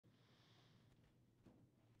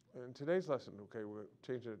In today's lesson, okay, we'll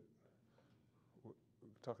change it. We're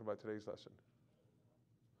talking about today's lesson.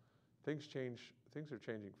 Things change. Things are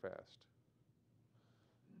changing fast.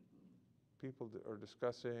 People are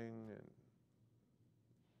discussing, and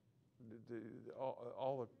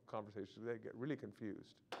all the conversations, they get really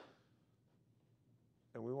confused.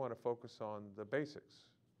 And we want to focus on the basics,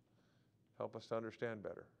 help us to understand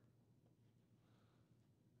better.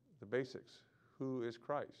 The basics. Who is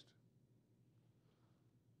Christ?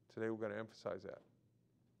 Today we're going to emphasize that.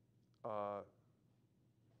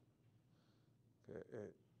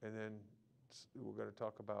 And then we're going to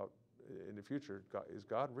talk about, in the future, is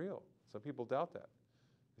God real? Some people doubt that,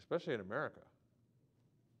 especially in America.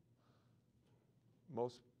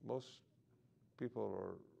 Most people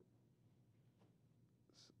are...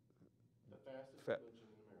 The fastest religion in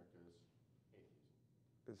America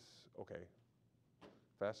is atheism. Okay.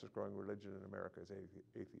 Fastest growing religion in America is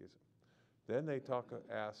atheism. Then they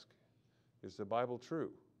ask, is the Bible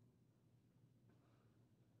true?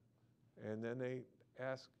 And then they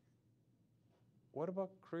ask, what about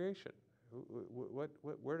creation?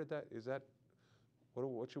 Where did that, is that,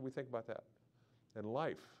 what should we think about that? And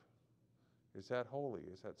life, is that holy?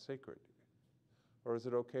 Is that sacred? Or is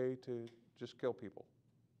it okay to just kill people?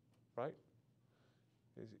 Right?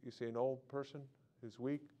 You see an old person who's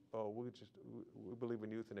weak, we believe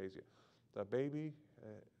in euthanasia. A baby,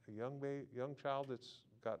 a young child that's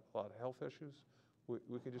got a lot of health issues,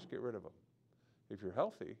 we can just get rid of them. If you're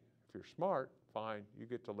healthy, if you're smart, fine, you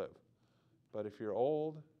get to live. But if you're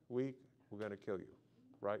old, weak, we're going to kill you,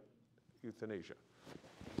 right? Euthanasia.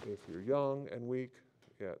 If you're young and weak,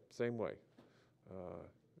 yeah, same way.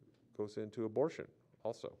 Goes into abortion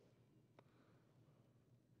also.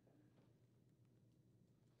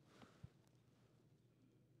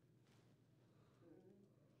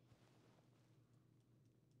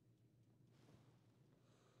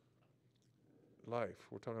 Life,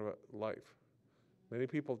 we're talking about life. Many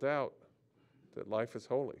people doubt that life is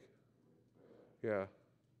holy. Yeah.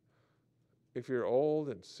 If you're old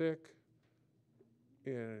and sick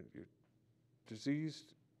and you're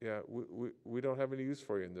diseased, yeah, we don't have any use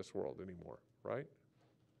for you in this world anymore, right?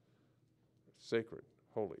 Sacred,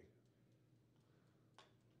 holy.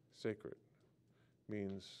 Sacred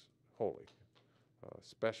means holy,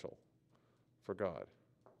 special for God.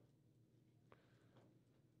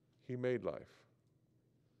 He made life.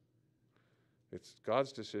 It's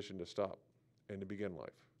God's decision to stop and to begin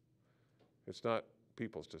life. It's not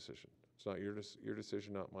people's decision. It's not your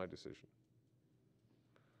decision, not my decision.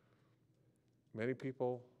 Many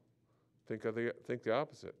people think the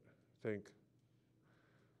opposite. Think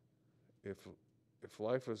if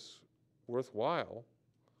life is worthwhile,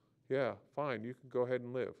 yeah, fine, you can go ahead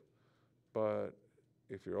and live. But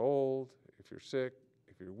if you're old, if you're sick,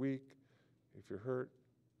 if you're weak, if you're hurt,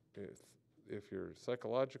 if you're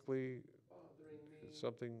psychologically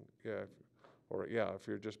something, yeah, if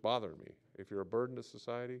you're just bothering me, if you're a burden to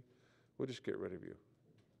society, we'll just get rid of you.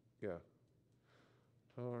 Yeah.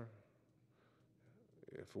 Or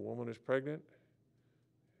if a woman is pregnant,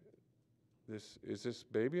 is this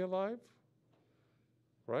baby alive?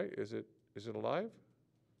 Right? Is it alive?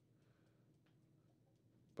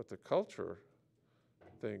 But the culture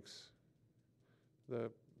thinks the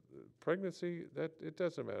pregnancy, that it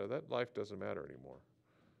doesn't matter. That life doesn't matter anymore.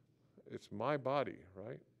 It's my body,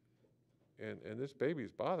 right? And this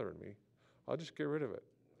baby's bothering me. I'll just get rid of it.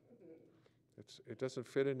 It doesn't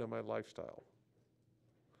fit into my lifestyle.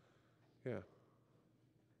 Yeah.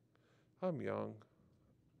 I'm young,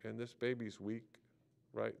 and this baby's weak,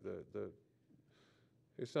 right?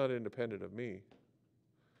 It's not independent of me.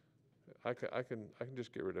 I can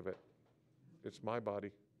just get rid of it. It's my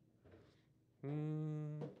body.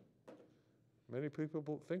 Many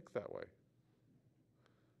people think that way.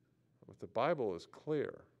 But the Bible is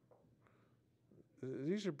clear.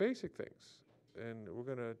 These are basic things, and we're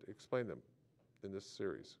going to explain them in this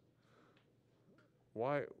series.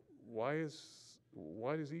 Why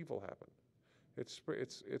does evil happen? It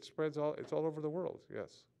spreads it's all over the world.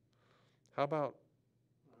 Yes. How about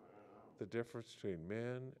the difference between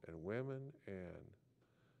men and women and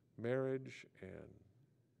marriage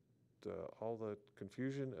and all the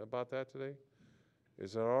confusion about that today?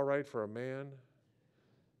 Is it all right for a man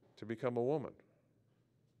to become a woman?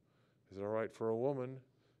 Is it all right for a woman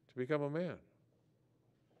to become a man?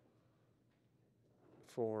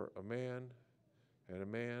 For a man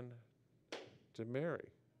to marry?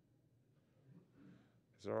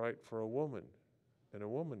 Is it all right for a woman to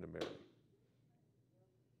marry?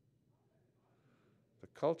 The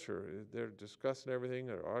culture, they're discussing everything,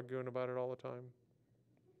 they're arguing about it all the time.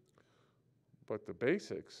 But the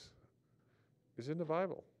basics is in the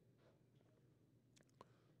Bible.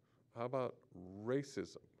 How about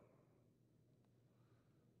racism?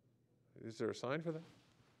 Is there a sign for that?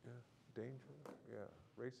 Yeah. Danger?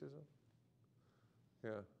 Yeah. Racism?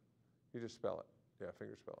 Yeah. You just spell it. Yeah,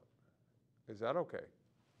 finger spell it. Is that okay?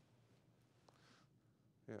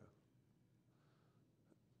 Yeah.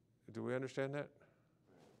 Do we understand that?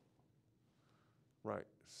 Right.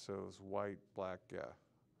 So it's white, black, yeah.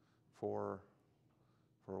 For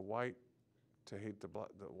white to hate the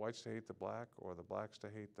whites to hate the black, or the blacks to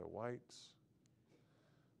hate the whites,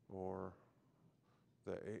 or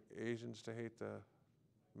the Asians to hate the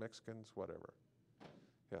Mexicans, whatever.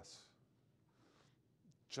 Yes.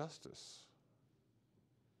 Justice.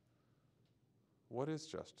 What is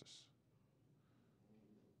justice?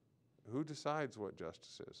 Who decides what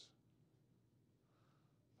justice is?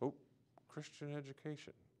 Oh, Christian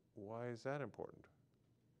education. Why is that important?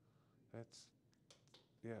 That's,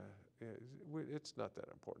 yeah, it's not that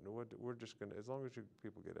important. We're just going to, as long as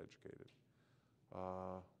people get educated.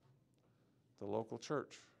 The local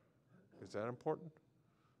church, is that important?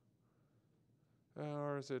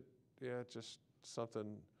 Or is it, yeah, just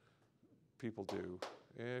something people do?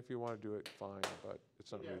 And if you want to do it, fine, but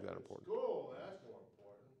it's not really that important. School, that's more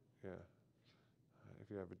important. Yeah.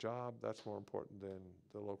 If you have a job, that's more important than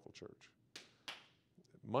the local church.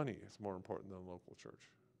 Money is more important than the local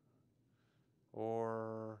church.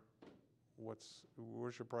 Or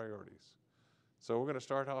where's your priorities? So we're going to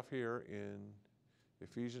start off here in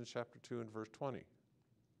Ephesians chapter 2 and verse 20.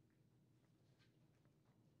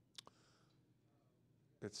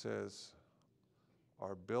 It says,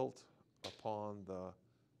 are built upon the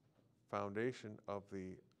foundation of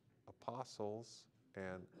the apostles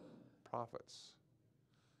and prophets,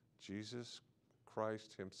 Jesus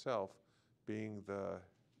Christ himself being the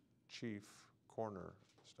chief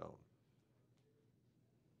cornerstone.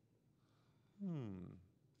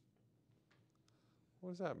 What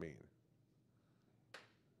does that mean?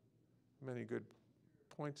 Many good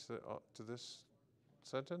points to this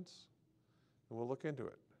sentence, and we'll look into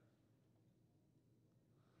it.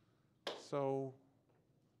 So,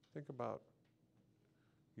 think about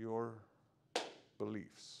your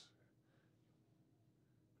beliefs,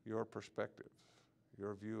 your perspective,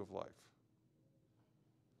 your view of life.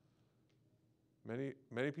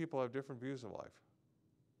 Many people have different views of life.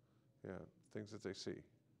 Yeah, things that they see.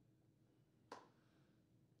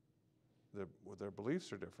 Their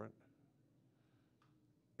beliefs are different.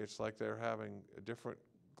 It's like they're having different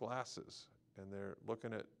glasses and they're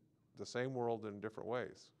looking at the same world in different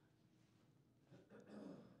ways.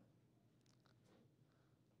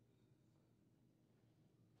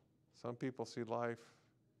 Some people see life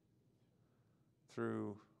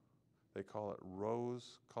through, they call it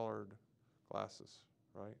rose-colored glasses,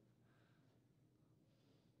 right?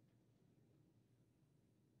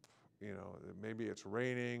 You know, maybe it's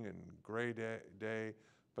raining and gray day,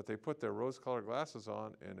 but they put their rose-colored glasses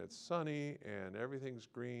on and it's sunny and everything's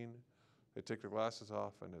green. They take their glasses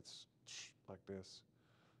off and it's like this.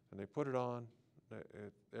 And they put it on,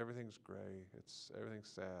 everything's gray, everything's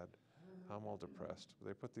sad. I'm all depressed.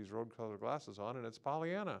 They put these rose-colored glasses on and it's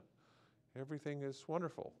Pollyanna. Everything is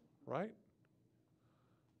wonderful, right?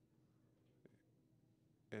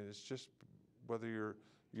 And it's just whether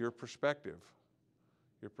your perspective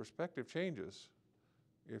changes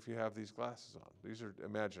if you have these glasses on. These are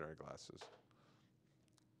imaginary glasses.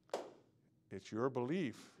 It's your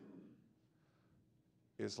belief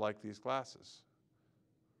is like these glasses,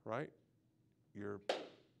 right? Your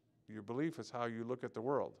belief is how you look at the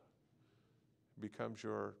world. It becomes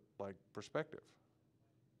your perspective.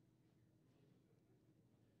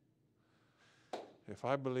 If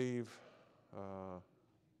I believe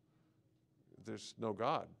there's no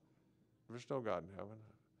God in heaven,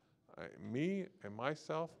 me and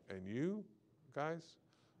myself and you guys,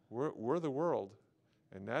 we're the world,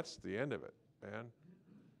 and that's the end of it, man.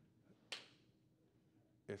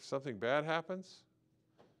 If something bad happens,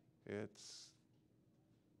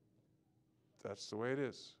 that's the way it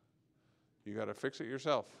is. You got to fix it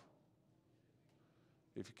yourself.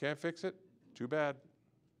 If you can't fix it, too bad.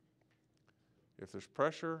 If there's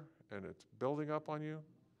pressure and it's building up on you,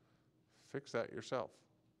 fix that yourself.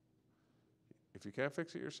 If you can't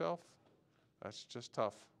fix it yourself, that's just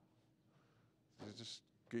tough. You just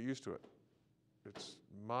get used to it. It's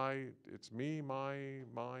me, mine.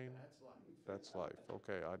 That's life. That's life.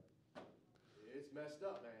 Okay, It's messed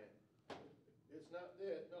up, man. It's not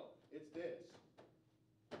this. No, it's this.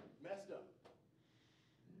 Messed up.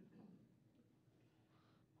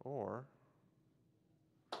 Or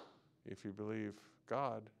if you believe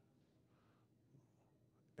God,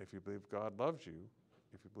 if you believe God loves you,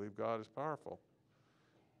 if you believe God is powerful,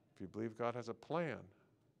 if you believe God has a plan,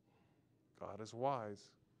 God is wise,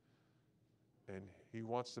 and He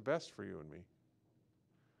wants the best for you and me.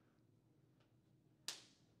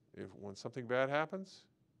 When something bad happens,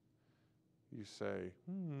 you say,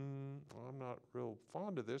 well, I'm not real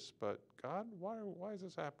fond of this, but God, why is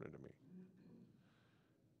this happening to me?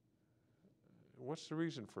 What's the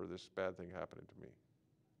reason for this bad thing happening to me?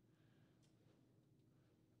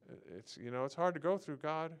 It's hard to go through,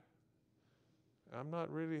 God. I'm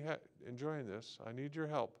not really enjoying this. I need your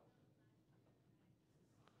help.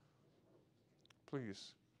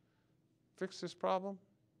 Please, fix this problem.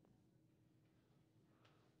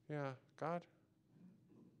 Yeah, God,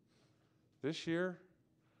 this year,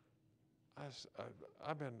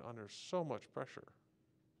 I've been under so much pressure.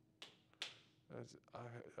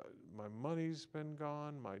 My money's been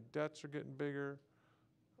gone. My debts are getting bigger.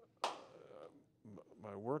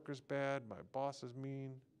 My work is bad. My boss is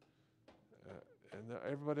mean. And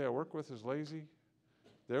everybody I work with is lazy.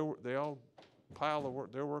 They all pile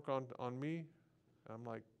their work on me. I'm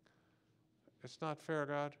like, it's not fair,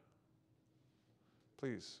 God.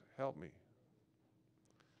 Please help me.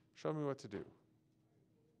 Show me what to do.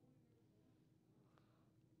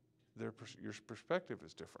 Your perspective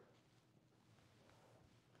is different.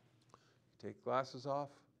 You take glasses off.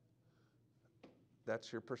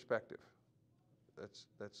 That's your perspective.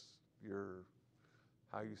 That's your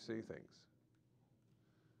how you see things.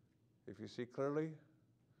 If you see clearly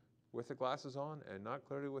with the glasses on and not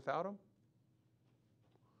clearly without them,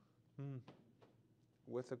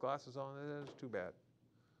 with the glasses on, it is too bad.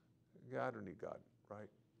 I don't need God, right?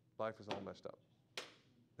 Life is all messed up.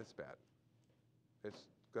 It's bad. It's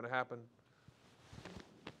going to happen.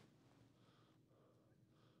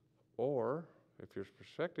 Or, if your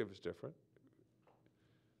perspective is different,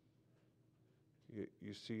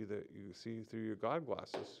 you see through your God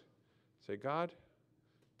glasses. Say, God,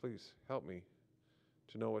 please help me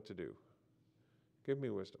to know what to do. Give me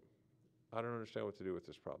wisdom. I don't understand what to do with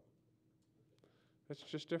this problem. It's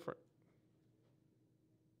just different.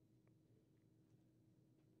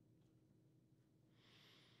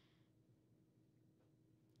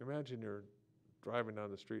 Imagine you're driving down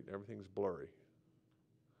the street and everything's blurry.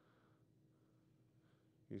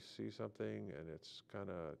 You see something and it's kind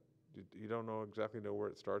of, you don't exactly know where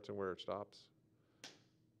it starts and where it stops.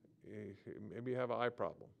 Maybe you have an eye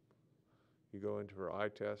problem. You go into her eye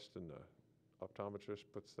test and the optometrist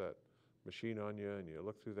puts that machine on you and you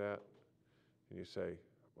look through that and you say,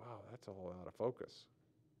 wow, that's all out of focus.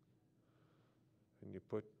 And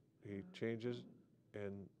he changes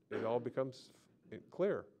and it all becomes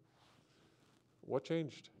clear. What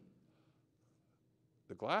changed?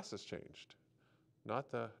 The glasses changed, not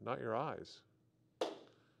your eyes.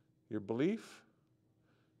 Your belief,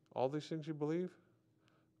 all these things you believe,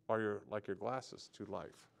 are like your glasses to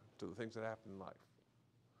life, to the things that happen in life.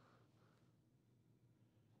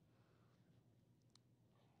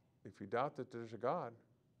 If you doubt that there's a God,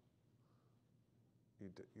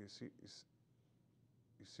 you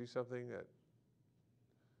see something that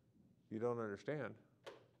you don't understand,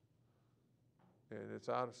 and it's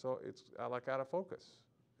out of focus,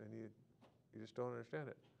 and you just don't understand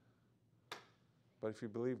it. But if you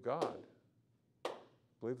believe God,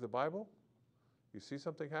 believe the Bible, you see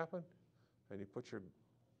something happen, and you put your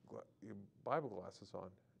Bible glasses on,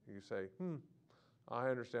 and you say, I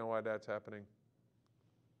understand why that's happening.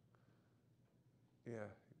 Yeah,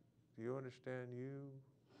 do you understand you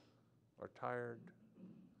are tired?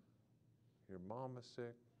 Your mom is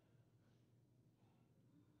sick,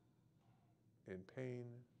 in pain,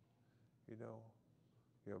 you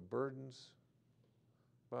have burdens,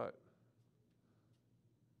 but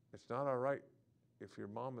it's not all right. If your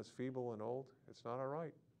mom is feeble and old, it's not all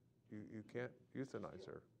right. You can't euthanize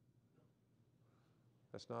her.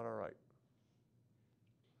 That's not all right.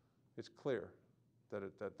 It's clear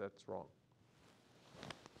that's wrong.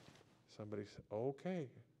 Somebody said, okay.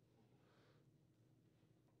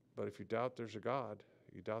 But if you doubt there's a God,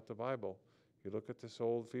 you doubt the Bible, you look at this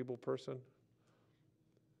old feeble person,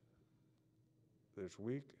 there's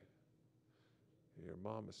weak, your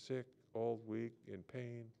mom is sick, old, weak, in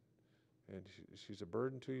pain, and she's a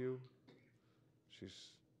burden to you.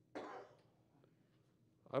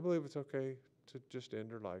 I believe it's okay to just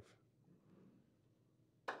end her life.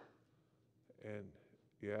 And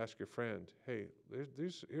you ask your friend, hey,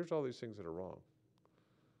 here's all these things that are wrong.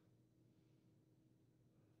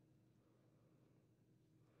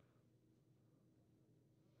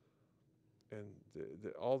 And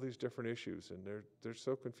all these different issues, and they're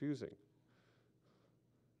so confusing.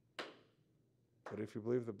 But if you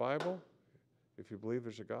believe the Bible, if you believe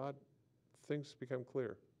there's a God, things become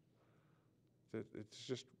clear. It's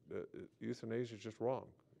just euthanasia is just wrong.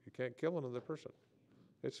 You can't kill another person.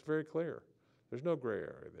 It's very clear. There's no gray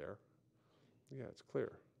area there. Yeah, it's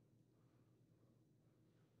clear.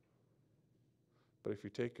 But if you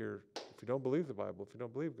don't believe the Bible, if you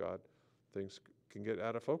don't believe God, things can get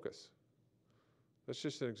out of focus. That's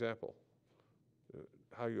just an example.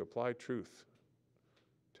 How you apply truth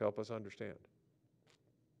to help us understand.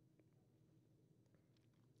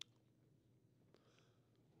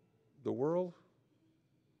 The world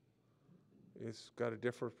has got a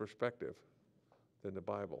different perspective than the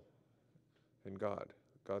Bible and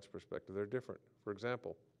God's perspective. They're different. For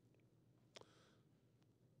example,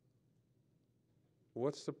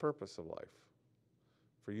 what's the purpose of life?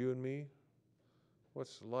 For you and me,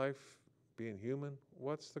 what's life, being human?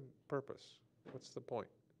 What's the purpose? What's the point?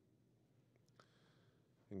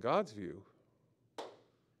 In God's view, the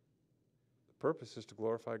purpose is to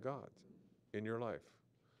glorify God in your life.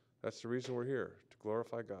 That's the reason we're here, to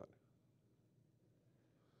glorify God.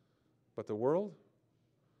 But the world,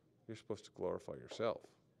 you're supposed to glorify yourself,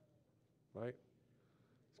 right?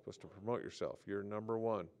 You're supposed to promote yourself. You're number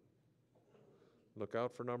one. Look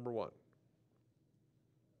out for number one.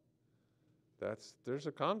 There's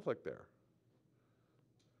a conflict there.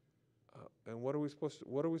 And what are we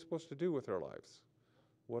supposed to do with our lives?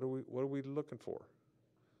 What are we looking for?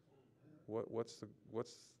 What's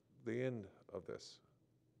the end of this?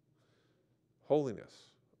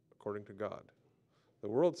 Holiness, according to God. The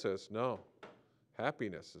world says no.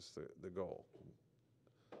 Happiness is the goal.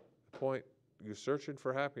 The point, you're searching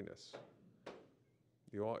for happiness.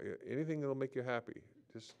 Anything that'll make you happy.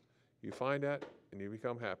 Just you find that and you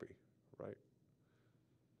become happy, right?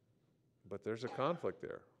 But there's a conflict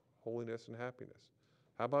there. Holiness and happiness.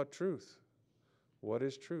 How about truth? What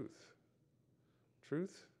is truth?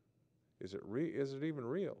 Truth? Is it even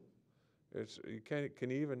real? Can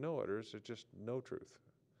you even know it, or is it just no truth?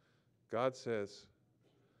 God says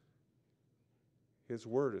His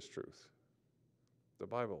word is truth. The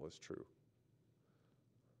Bible is true.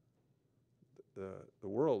 The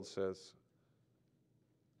world says,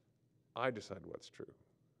 I decide what's true.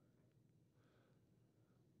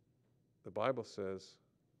 The Bible says,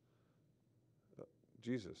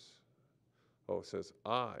 says,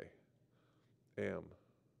 I am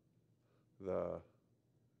the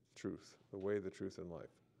truth, the way, the truth, and life.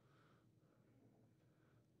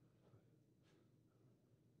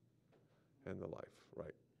 And the life,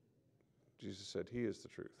 right? Jesus said He is the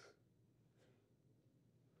truth.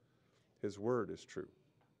 His word is true.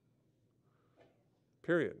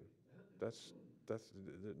 Period. That's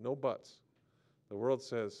no buts. The world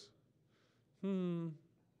says, Like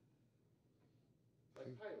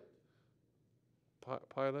Pilate.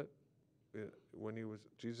 Pilate, when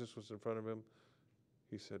Jesus was in front of him,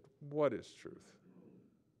 he said, what is truth?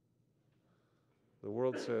 The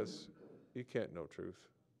world says, you can't know truth.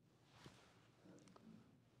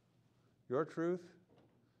 Your truth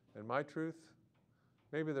and my truth,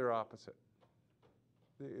 maybe they're opposite.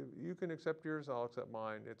 You can accept yours, I'll accept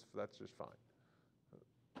mine. That's just fine.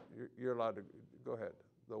 You're allowed to go ahead.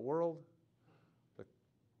 The world,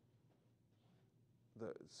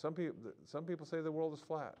 some people say the world is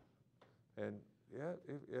flat, and yeah,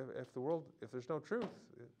 if there's no truth,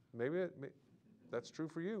 maybe that's true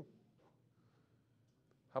for you.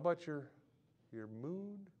 How about your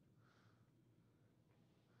mood,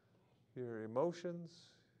 your emotions?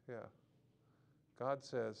 Yeah. God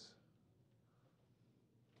says,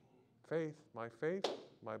 faith,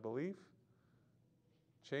 my belief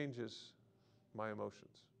changes my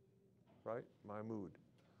emotions, right? My mood.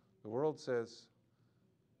 The world says,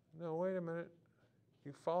 no, wait a minute.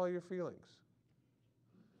 You follow your feelings.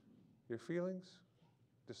 Your feelings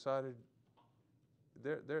decided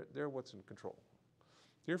they're what's in control.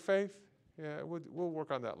 Your faith, yeah, we'll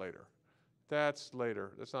work on that later. That's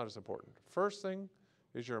later. That's not as important. First thing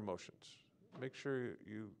is your emotions. Make sure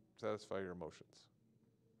you satisfy your emotions.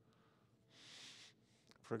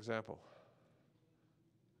 For example,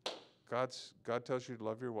 God tells you to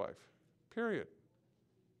love your wife. Period.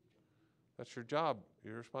 That's your job,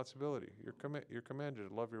 your responsibility. You're commanded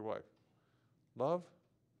to love your wife. Love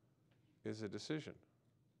is a decision.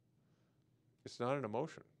 It's not an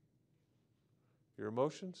emotion. Your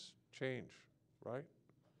emotions change, right?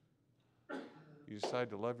 You decide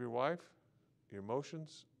to love your wife, your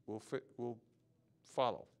emotions will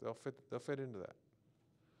follow. They'll fit into that.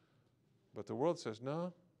 But the world says,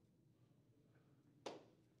 no.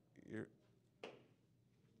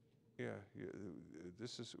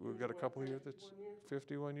 We've got a couple here that's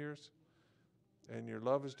 51 years, and your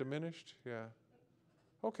love is diminished. Yeah.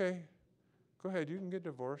 Okay, go ahead. You can get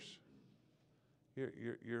divorced.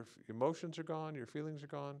 Your emotions are gone. Your feelings are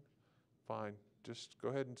gone. Fine. just go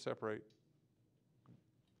ahead and separate.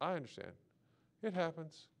 I understand. It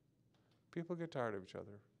happens. People get tired of each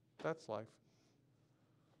other. That's life.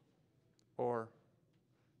 Or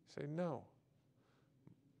say, no,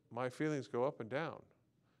 my feelings go up and down.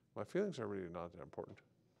 My feelings are really not that important.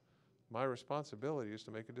 My responsibility is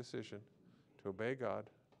to make a decision to obey God,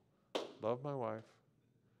 love my wife,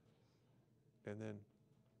 and then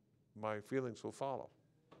my feelings will follow.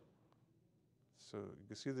 So you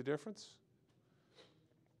can see the difference?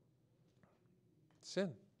 Sin.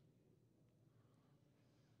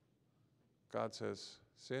 God says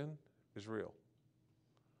sin is real.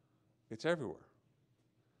 It's everywhere.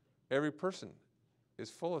 Every person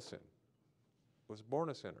is full of sin, was born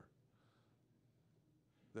a sinner.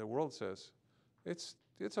 The world says, it's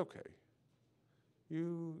okay.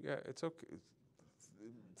 It's okay.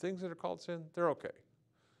 Things that are called sin, they're okay.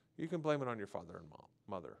 You can blame it on your father and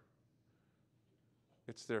mother.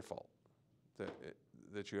 It's their fault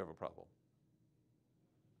that you have a problem.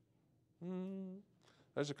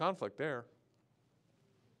 There's a conflict there.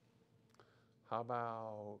 How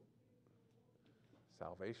about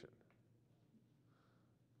salvation?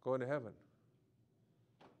 Going to heaven.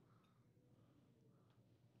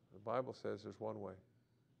 The Bible says there's one way.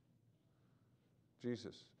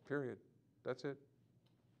 Jesus, period. That's it.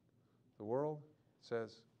 The world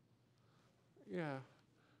says, yeah,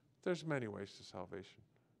 there's many ways to salvation.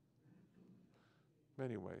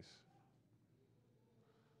 Many ways.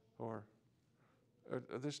 Or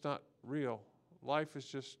this is not real. Life is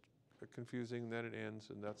just confusing, then it ends,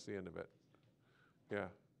 and that's the end of it. Yeah.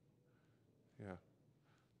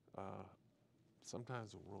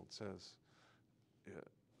 Sometimes the world says,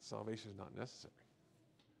 salvation is not necessary.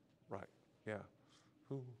 Right, yeah.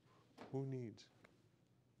 Who needs?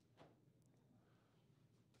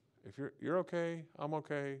 If you're okay, I'm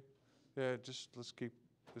okay. Yeah, let's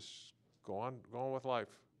go on with life.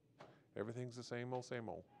 Everything's the same old, same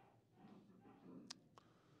old.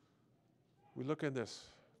 We look in this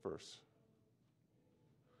verse.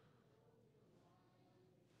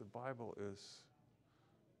 The Bible is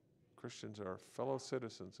Christians are fellow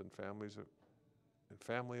citizens and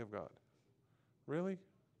family of God. Really?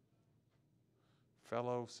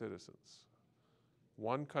 Fellow citizens.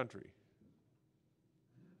 One country.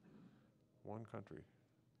 One country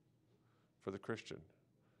for the Christian.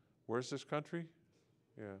 Where's this country?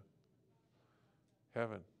 Yeah.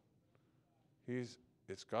 Heaven.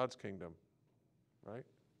 It's God's kingdom, right?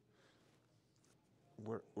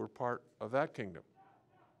 We're part of that kingdom.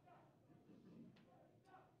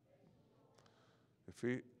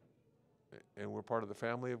 And we're part of the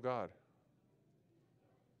family of God.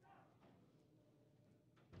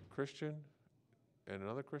 Christian and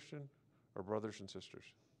another Christian are brothers and sisters,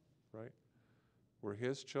 right? We're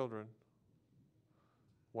His children,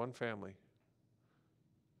 one family,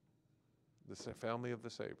 the family of the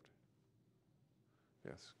saved.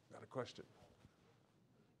 Yes, got a question.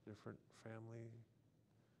 Different family,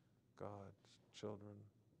 God's children,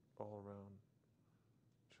 all around,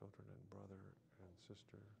 children and brother and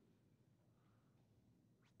sister,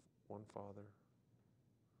 one Father,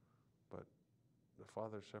 but the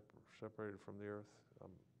Father separated from the earth.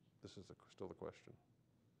 This is still the question.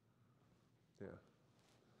 Yeah.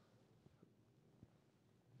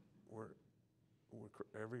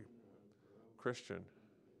 Every Christian,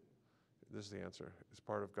 this is the answer, is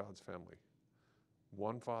part of God's family.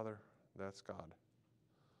 One Father, that's God.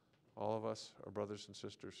 All of us are brothers and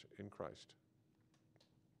sisters in Christ.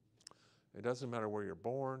 It doesn't matter where you're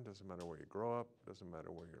born, doesn't matter where you grow up, doesn't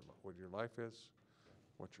matter what your life is,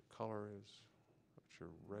 what your color is, what your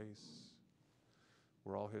race.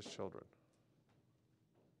 We're all His children.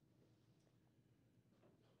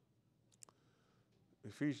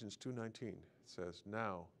 Ephesians 2:19 says,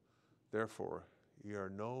 now, therefore, ye are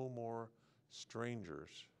no more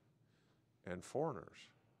strangers and foreigners.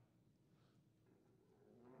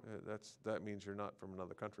 That means you're not from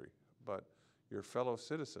another country, but you're fellow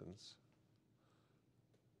citizens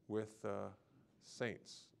with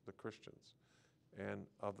saints, the Christians, and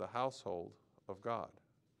of the household of God.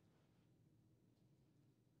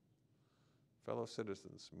 Fellow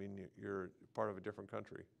citizens mean you're part of a different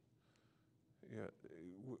country. Yeah,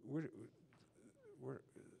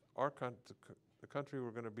 the country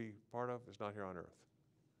we're going to be part of is not here on earth.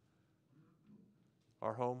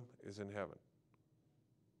 Our home is in heaven.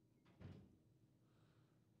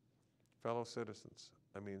 Fellow citizens,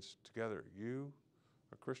 that means together, you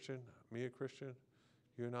a Christian, me a Christian,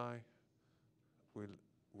 you and I,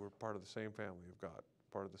 we're part of the same family of God,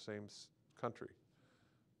 part of the same country.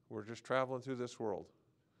 We're just traveling through this world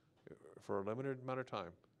for a limited amount of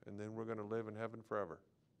time, and then we're going to live in heaven forever.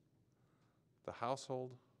 The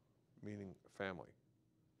household, meaning family,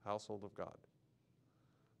 household of God.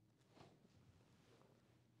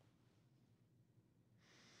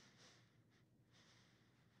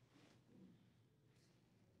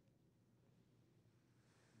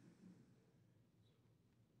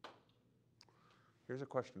 Here's a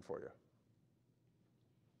question for you.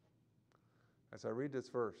 As I read this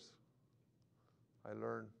verse, I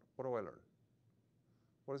learn, what do I learn?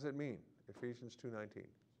 What does it mean? Ephesians 2:19.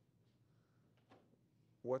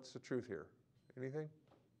 What's the truth here? Anything?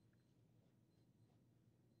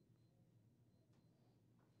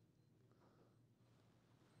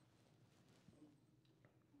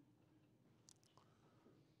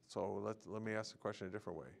 So let me ask the question a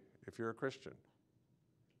different way. If you're a Christian,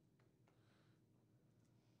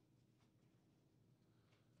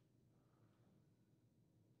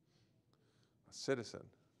 a citizen,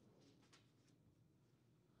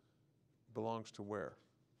 belongs to where?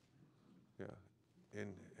 Yeah,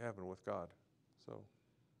 in heaven with God. So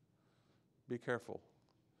be careful.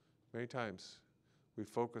 Many times we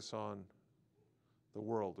focus on the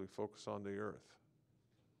world, we focus on the earth,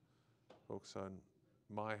 focus on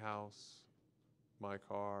my house, my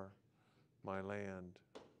car, my land,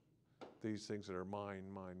 these things that are mine.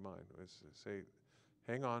 It's say,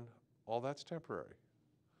 hang on, all that's temporary.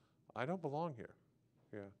 I don't belong here.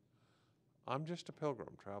 Yeah. I'm just a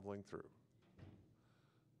pilgrim traveling through.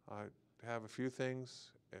 I have a few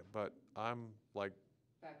things, but I'm like,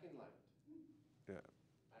 Back in light. yeah,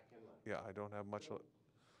 Back in light. yeah, I don't have much.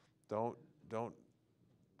 Don't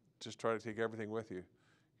just try to take everything with you.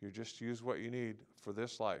 You just use what you need for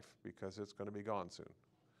this life because it's going to be gone soon.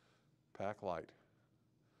 Pack light.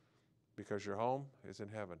 Because your home is in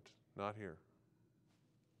heaven, not here.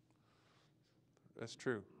 That's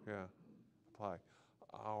true, yeah. Apply.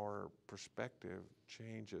 Our perspective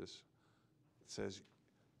changes. It says,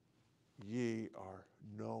 ye are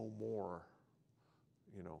no more,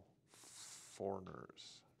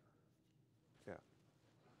 foreigners. Yeah.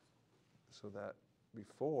 So that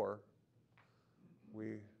before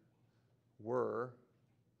we were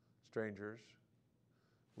strangers,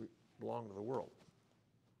 we belonged to the world.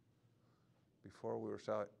 Before we were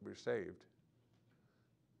saved,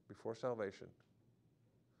 before salvation,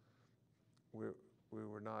 we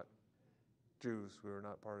were not Jews, we were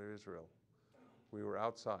not part of Israel. We were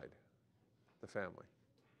outside the family,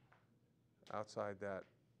 outside that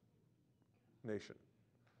nation.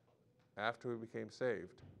 After we became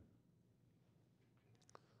saved,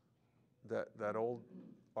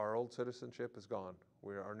 our old citizenship is gone.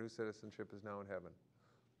 Our new citizenship is now in heaven.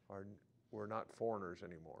 We're not foreigners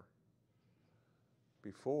anymore.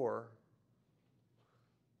 Before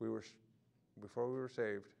we were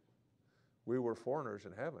saved, we were foreigners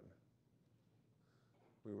in heaven.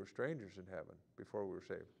 We were strangers in heaven before we were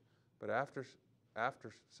saved. But after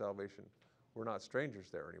salvation, we're not strangers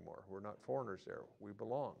there anymore. We're not foreigners there. We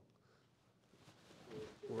belong.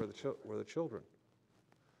 We're the children.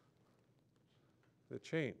 The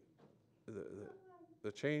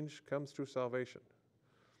change comes through salvation.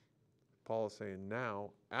 Paul is saying now,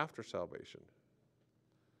 after salvation,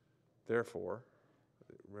 therefore,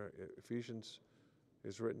 Ephesians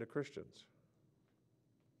is written to Christians.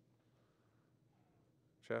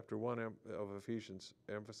 Chapter 1 of Ephesians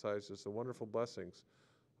emphasizes the wonderful blessings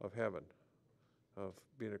of heaven, of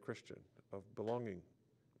being a Christian, of belonging,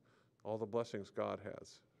 all the blessings God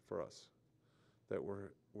has for us, that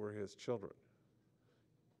we're His children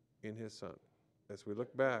in His Son. As we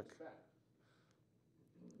look back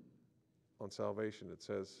on salvation, it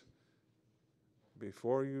says,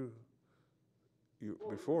 before you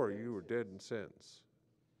were dead in sins.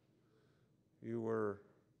 You were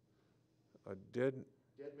a dead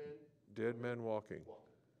men walking.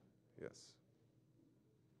 Yes.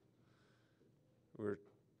 We're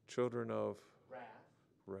children of wrath,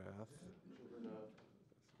 Children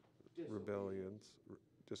of rebellions,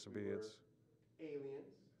 disobedience. We were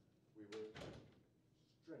aliens. We were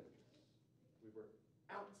strangers. We were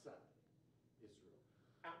outside Israel,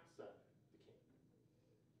 outside the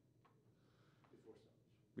kingdom.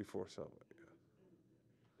 Before salvation. Yeah.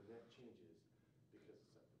 And that changes because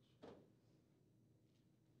of salvation.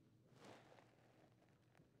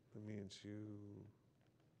 It means you.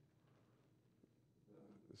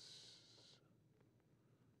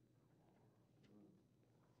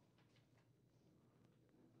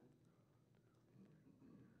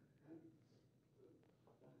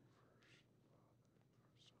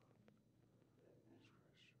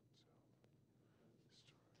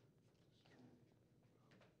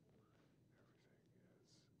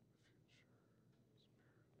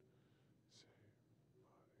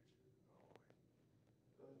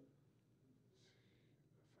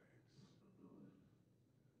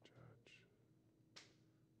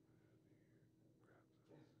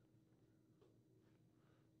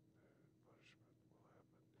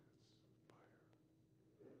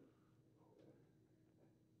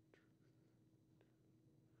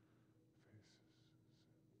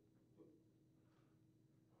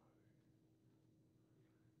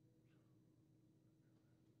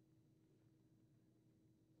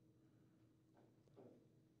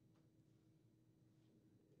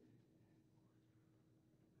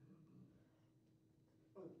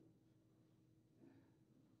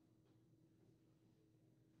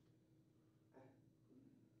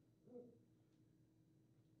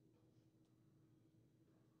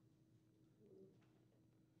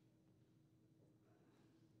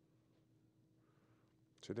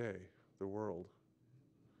 today, the world,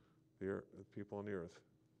 the people on the earth,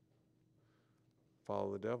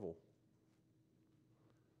 follow the devil.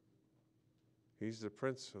 He's the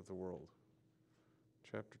prince of the world.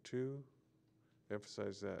 Chapter 2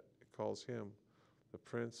 emphasizes that. It calls him the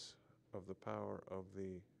prince of the power of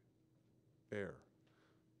the air.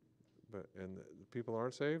 And the people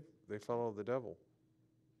aren't saved, they follow the devil.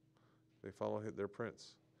 They follow their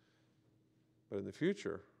prince. But in the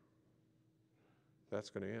future, that's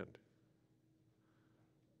going to end.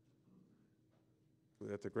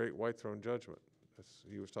 At the great white throne judgment,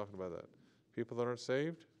 he was talking about that. People that aren't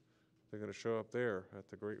saved, they're going to show up there at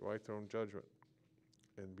the great white throne judgment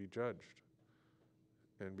and be judged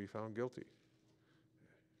and be found guilty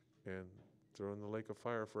and thrown in the lake of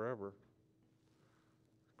fire forever.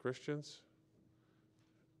 Christians,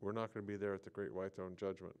 we're not going to be there at the great white throne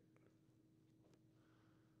judgment.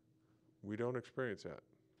 We don't experience that.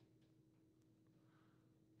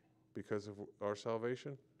 Because of our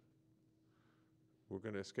salvation, we're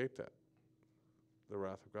going to escape that, the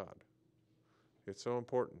wrath of God. It's so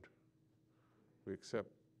important we accept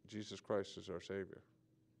Jesus Christ as our Savior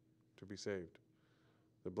to be saved.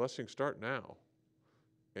 The blessings start now,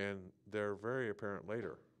 and they're very apparent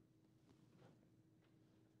later.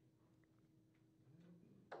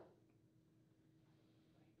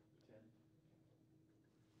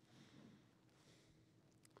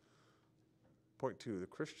 Point 2, the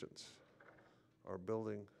Christians are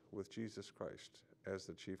building with Jesus Christ as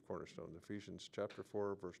the chief cornerstone. Ephesians chapter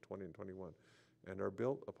 4, verse 20 and 21. And are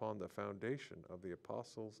built upon the foundation of the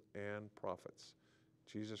apostles and prophets,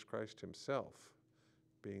 Jesus Christ himself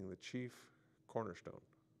being the chief cornerstone.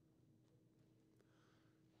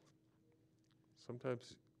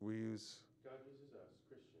 Sometimes God uses us,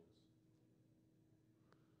 Christians,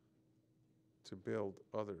 to build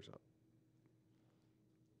others up.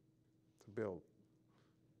 To build.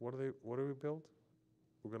 What do we build?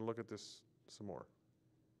 We're going to look at this some more.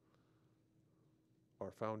 Our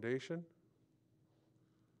foundation,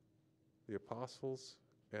 the apostles,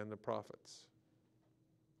 and the prophets.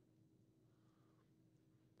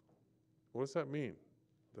 What does that mean,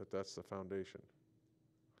 that's the foundation?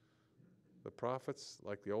 The prophets,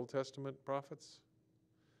 like the Old Testament prophets,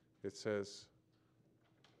 it says,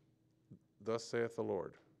 "Thus saith the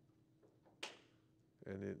Lord."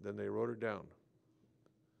 And then they wrote it down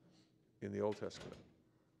in the Old Testament.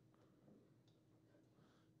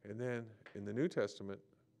 And then in the New Testament,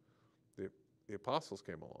 the apostles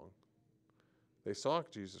came along. They saw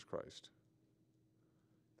Jesus Christ.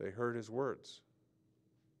 They heard his words.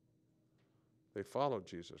 They followed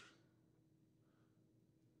Jesus.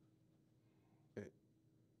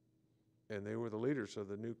 And they were the leaders of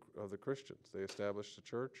the Christians. They established the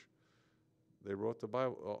church. They wrote the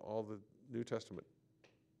Bible, all the New Testament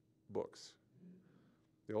books.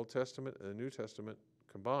 The Old Testament and the New Testament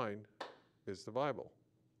combined is the Bible.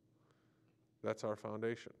 That's our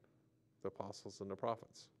foundation, the apostles and the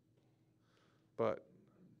prophets. But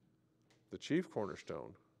the chief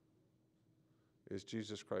cornerstone is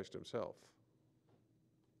Jesus Christ himself.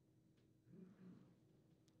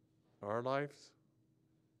 Our lives,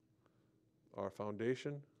 our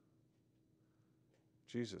foundation,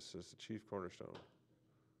 Jesus is the chief cornerstone.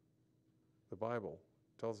 The Bible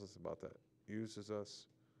tells us about that. Uses us,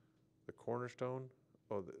 the cornerstone.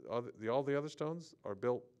 All the other stones are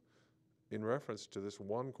built in reference to this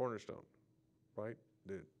one cornerstone, right?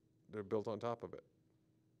 They're built on top of it.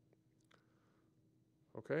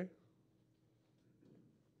 Okay?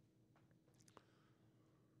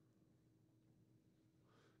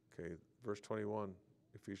 Okay, verse 21,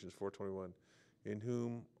 Ephesians 4:21. In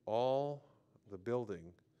whom all the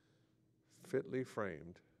building fitly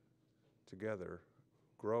framed together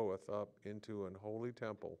groweth up into an holy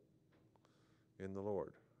temple in the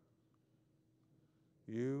Lord.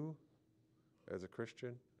 You, as a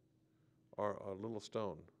Christian, are a little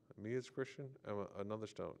stone. Me as a Christian, I'm another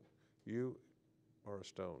stone. You are a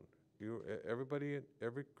stone.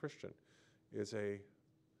 Every Christian is a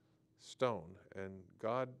stone, and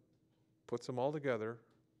God puts them all together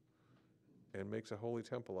and makes a holy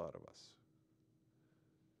temple out of us.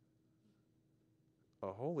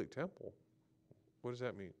 A holy temple? What does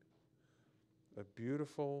that mean? A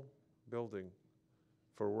beautiful building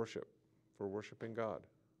for worship, for worshiping God.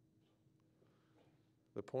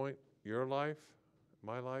 The point, your life,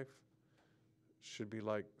 my life, should be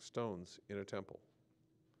like stones in a temple.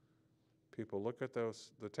 People look at the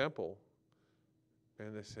temple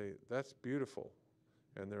and they say, that's beautiful,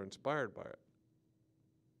 and they're inspired by it.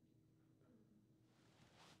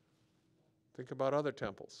 Think about other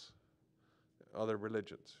temples, other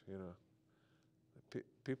religions,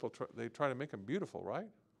 they try to make them beautiful, right?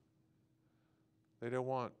 They don't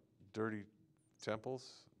want dirty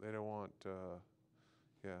temples. They don't want,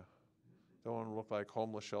 don't want to look like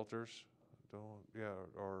homeless shelters.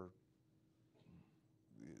 Or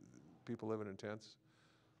people living in tents.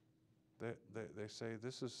 They say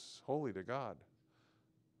this is holy to God.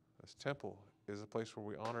 This temple is a place where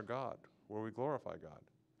we honor God, where we glorify God.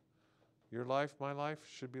 Your life, my life,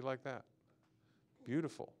 should be like that.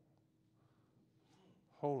 Beautiful.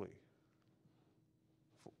 Holy.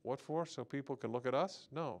 What for? So people can look at us?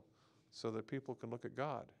 No. So that people can look at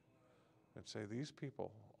God and say, these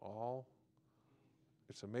people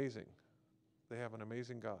it's amazing. They have an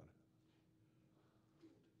amazing God.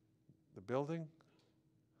 The building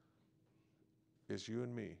is you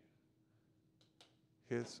and me.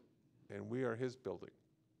 And we are his building.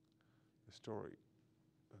 The story.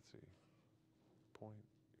 Let's see. Point.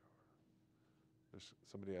 There's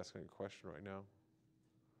somebody asking a question right now.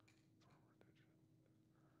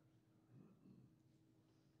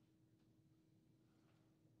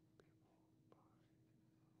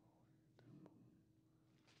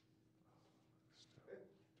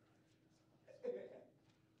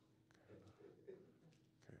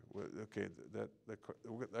 Okay,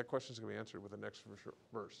 that question is going to be answered with the next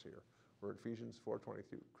verse here. We're at Ephesians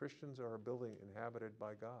 4:22. Christians are a building inhabited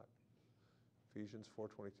by God. Ephesians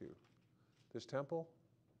 4:22. This temple,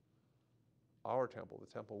 our temple,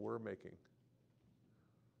 the temple we're making,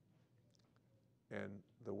 and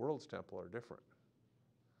the world's temple are different.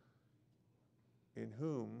 In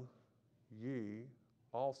whom ye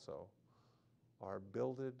also are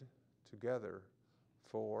builded together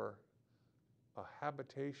for a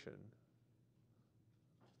habitation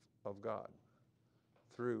of God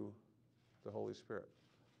through the Holy Spirit.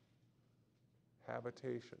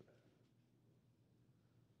 Habitation.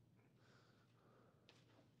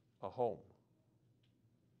 A home.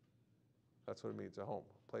 That's what it means, a home,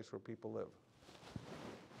 a place where people live.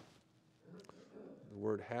 The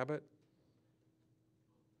word habit,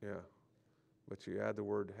 but you add the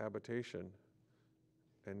word habitation,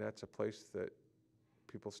 and that's a place that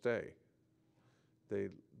people stay. They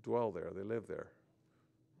dwell there, they live there.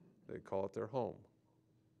 They call it their home.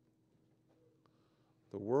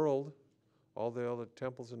 The world, all the other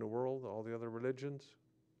temples in the world, all the other religions,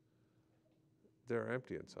 they're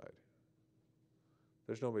empty inside.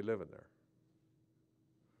 There's nobody living there.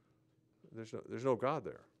 There's no God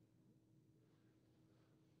there.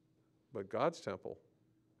 But God's temple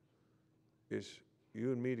is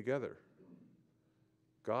you and me together.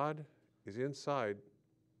 God is inside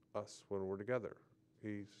us when we're together.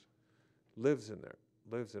 He lives in there,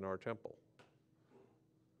 lives in our temple.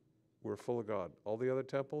 We're full of God. All the other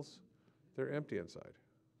temples, they're empty inside.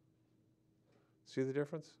 See the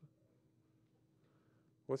difference?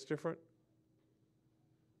 What's different?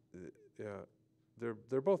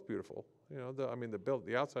 They're both beautiful.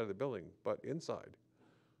 The outside of the building, but inside,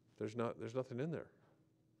 there's nothing in there.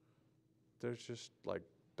 There's just like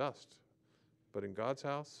dust. But in God's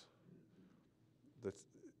house,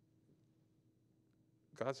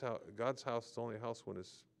 God's house is the only house when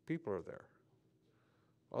his people are there.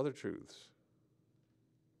 Other truths.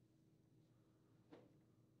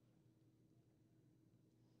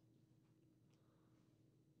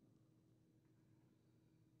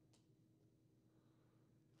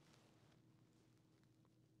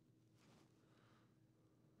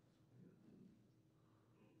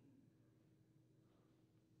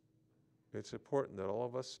 It's important that all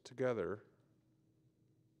of us together,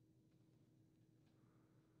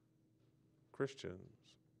 Christians,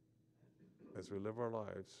 as we live our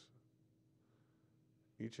lives,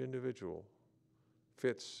 each individual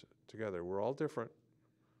fits together. We're all different,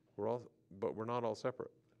 but we're not all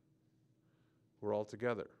separate. We're all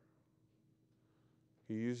together.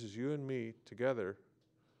 He uses you and me together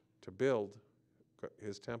to build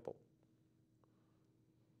his temple.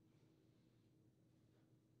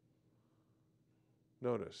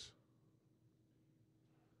 Notice,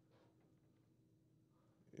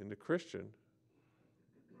 in the Christian,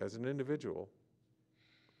 as an individual,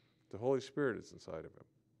 the Holy Spirit is inside of him.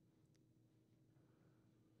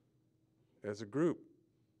 As a group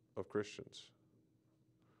of Christians,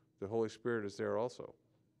 the Holy Spirit is there also.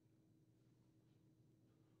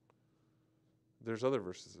 There's other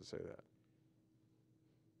verses that say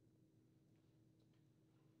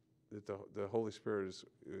that the Holy Spirit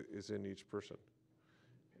is in each person.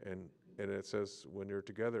 And it says when you're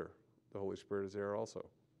together, the Holy Spirit is there also.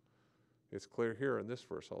 It's clear here in this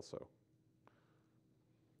verse also.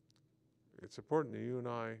 It's important that you and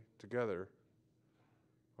I together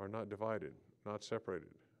are not divided, not separated.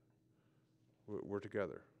 We're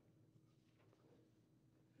together.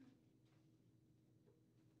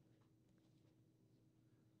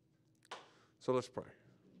 So let's pray.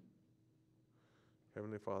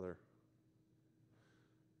 Heavenly Father,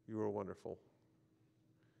 you are wonderful.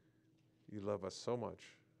 You love us so much.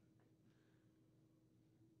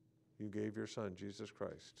 You gave your Son, Jesus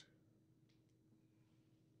Christ,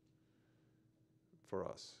 for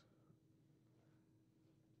us,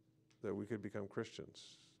 that we could become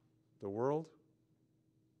Christians. The world,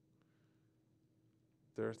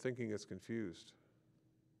 their thinking is confused.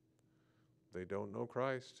 They don't know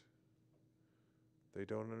Christ. They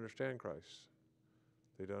don't understand Christ.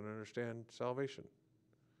 They don't understand salvation.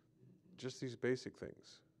 Just these basic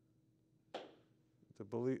things.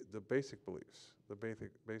 The basic beliefs, the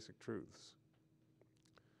basic truths.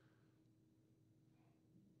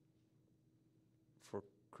 For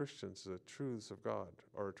Christians, the truths of God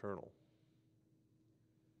are eternal.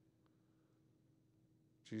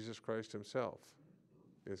 Jesus Christ himself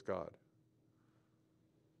is God.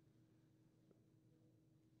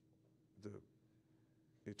 The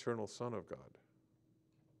eternal Son of God.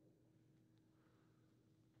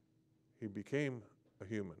 He became a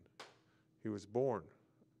human. He was born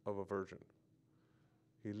of a virgin.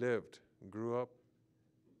 He lived, grew up,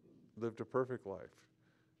 lived a perfect life,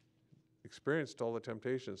 experienced all the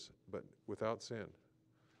temptations, but without sin.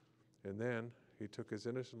 And then he took his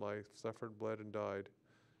innocent life, suffered, bled, and died,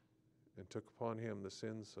 and took upon him the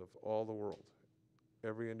sins of all the world,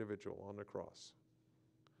 every individual on the cross.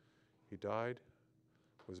 He died,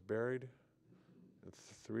 was buried, and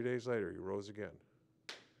 3 days later he rose again.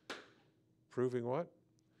 Proving what?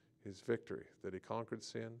 His victory, that he conquered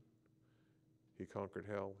sin, he conquered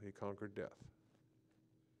hell, he conquered death.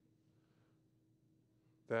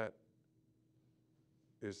 That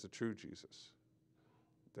is the true Jesus.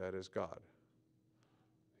 That is God.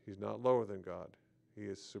 He's not lower than God. He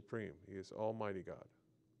is supreme. He is Almighty God.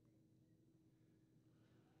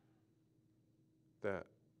 That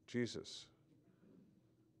Jesus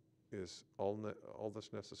is all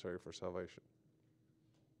that's necessary for salvation.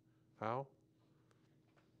 How?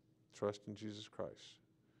 Trust in Jesus Christ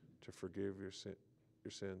to forgive your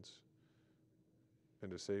sins and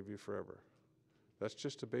to save you forever. That's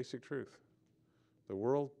just a basic truth. The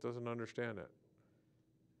world doesn't understand it.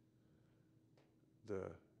 The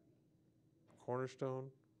cornerstone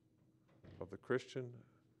of the Christian,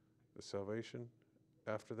 the salvation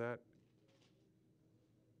after that,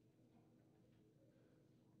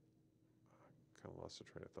 I kind of lost the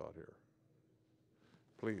train of thought here.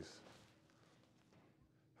 Please,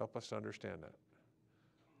 help us to understand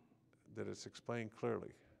that it's explained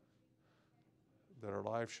clearly, that our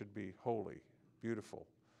lives should be holy, beautiful,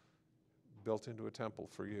 built into a temple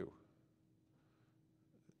for you,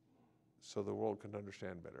 so the world can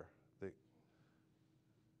understand better.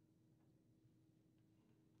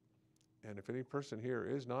 And if any person here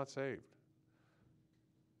is not saved,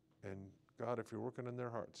 and God, if you're working in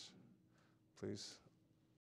their hearts, please